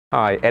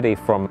Hi, Eddie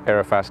from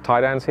Aerofast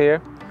tie downs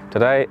here.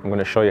 Today I'm going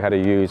to show you how to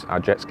use our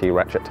Jetski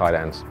ratchet tie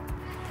downs.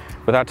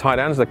 With our tie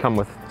downs, they come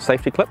with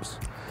safety clips,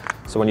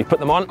 so when you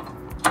put them on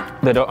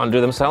they don't undo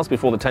themselves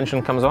before the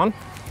tension comes on.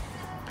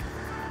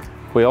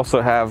 We also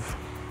have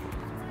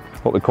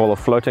what we call a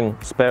floating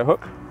spare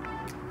hook,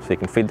 so you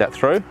can feed that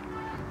through.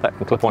 That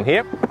can clip on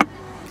here,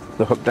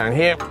 the hook down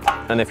here,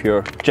 and if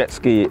your jet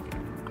ski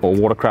or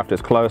watercraft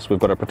is close, we've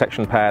got a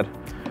protection pad,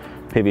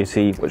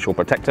 PWC, which will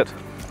protect it.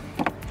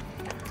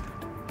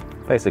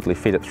 Basically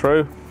feed it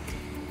through,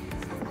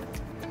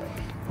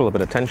 pull a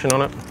bit of tension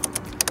on it,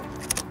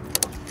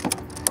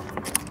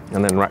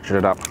 and then ratchet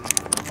it up.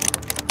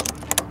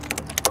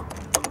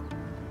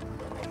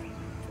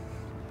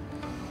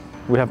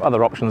 We have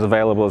other options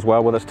available as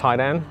well with this tie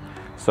down,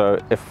 so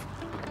if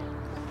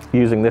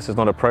using this is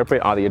not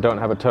appropriate, either you don't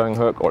have a towing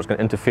hook or it's going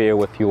to interfere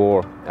with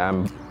your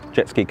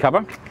jet ski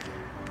cover,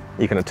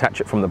 you can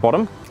attach it from the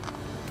bottom.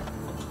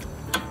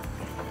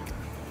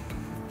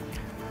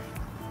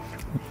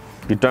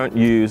 You don't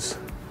use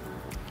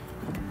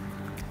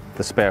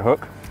the spare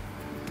hook,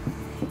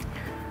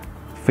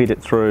 feed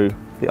it through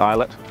the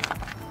eyelet,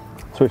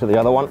 through to the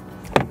other one,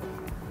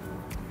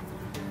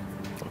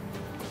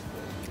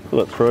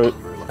 pull it through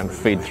and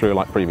feed through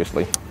like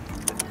previously.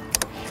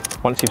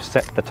 Once you've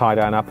set the tie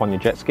down up on your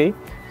jet ski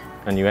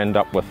and you end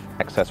up with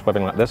excess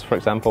webbing like this, for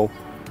example,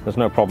 there's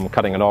no problem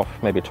cutting it off,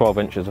 maybe 12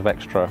 inches of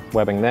extra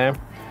webbing there,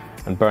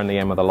 and burn the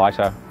end with a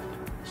lighter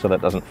so that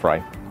it doesn't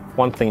fray.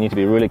 One thing you need to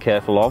be really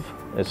careful of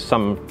is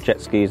some jet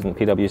skis and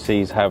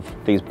PWCs have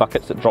these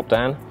buckets that drop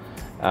down.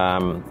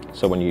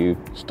 So when you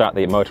start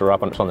the motor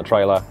up and it's on the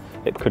trailer,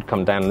 it could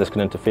come down and this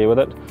can interfere with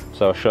it.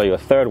 So I'll show you a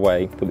third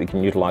way that we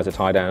can utilize a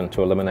tie down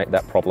to eliminate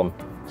that problem.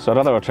 So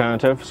another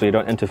alternative, so you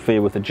don't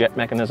interfere with the jet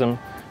mechanism,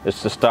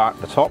 is to start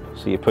at the top.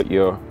 So you put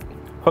your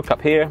hook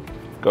up here,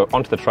 go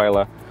onto the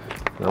trailer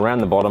and around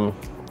the bottom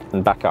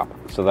and back up.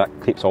 So that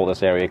keeps all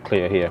this area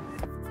clear here.